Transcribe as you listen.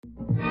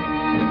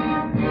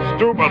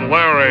Stupid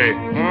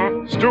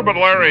Larry. Stupid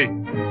Larry.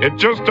 It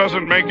just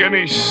doesn't make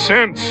any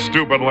sense,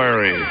 Stupid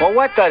Larry. Well,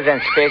 what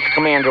doesn't, Space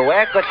Commander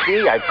Wack? Let's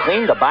see. I've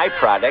cleaned the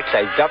byproducts.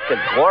 I've dumped the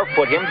drawer,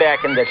 put him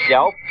back in the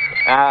shelf.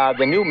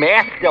 The new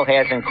mask still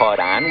hasn't caught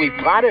on. We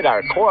plotted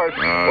our course.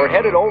 We're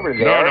headed over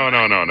there.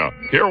 No.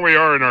 Here we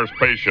are in our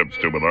spaceship,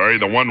 Stupid Larry,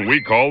 the one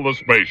we call the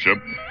spaceship,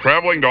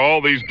 traveling to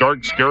all these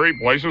dark, scary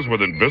places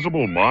with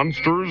invisible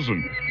monsters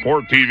and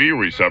poor TV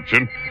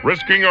reception,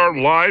 risking our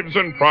lives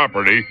and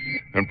property.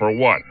 And for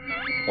what?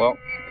 Well,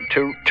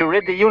 to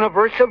rid the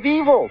universe of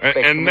evil.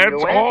 And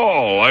that's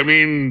all. I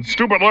mean,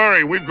 Stupid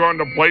Larry, we've gone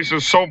to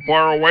places so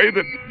far away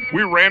that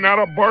we ran out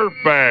of barf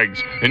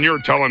bags. And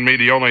you're telling me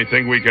the only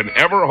thing we can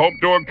ever hope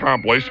to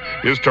accomplish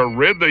is to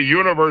rid the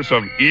universe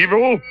of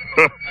evil?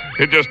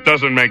 It just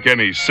doesn't make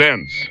any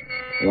sense.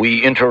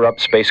 We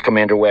interrupt Space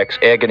Commander Wack's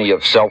agony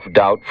of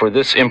self-doubt for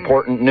this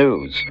important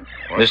news.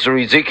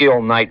 Mr.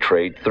 Ezekiel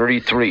Nitrate,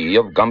 33,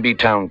 of Gumby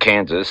Town,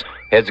 Kansas,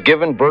 has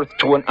given birth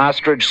to an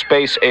ostrich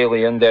space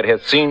alien that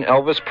has seen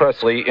Elvis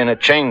Presley in a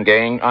chain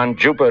gang on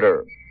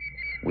Jupiter.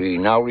 We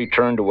now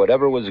return to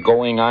whatever was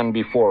going on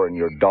before in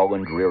your dull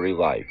and dreary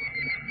life.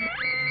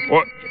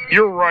 Well,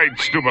 you're right,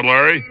 Stupid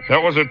Larry.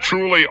 That was a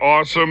truly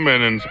awesome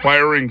and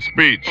inspiring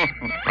speech.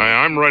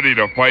 I'm ready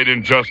to fight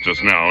injustice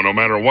now, no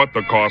matter what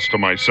the cost to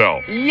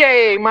myself.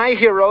 Yay, my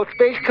hero,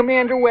 Space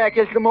Commander Wack,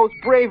 is the most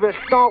bravest,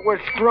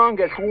 stalwart,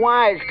 strongest,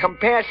 wise,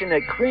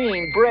 compassionate,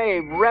 clean,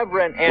 brave,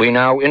 reverent, and... We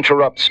now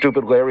interrupt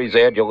Stupid Larry's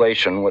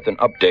adulation with an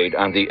update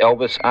on the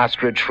Elvis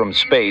ostrich from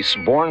space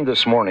born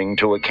this morning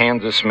to a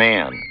Kansas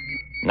man.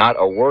 Not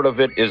a word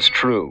of it is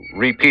true.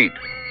 Repeat,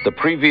 the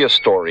previous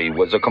story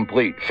was a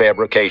complete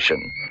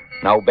fabrication.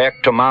 Now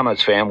back to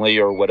Mama's family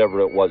or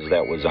whatever it was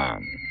that was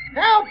on.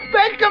 Help!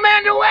 Space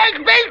Commander Wack!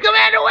 Space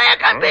Commander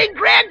Wack! I'm being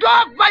dragged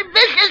off by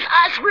vicious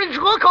ostrich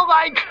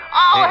lookalikes!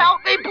 Oh,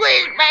 help me,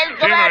 please, Space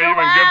Can't I Commander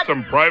even Wack! get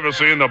some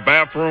privacy in the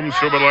bathroom,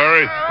 Stupid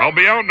Larry? I'll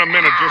be out in a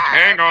minute. Just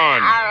hang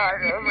on.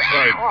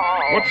 Right.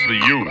 What's the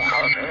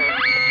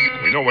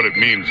use? We know what it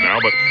means now,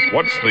 but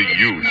what's the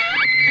use?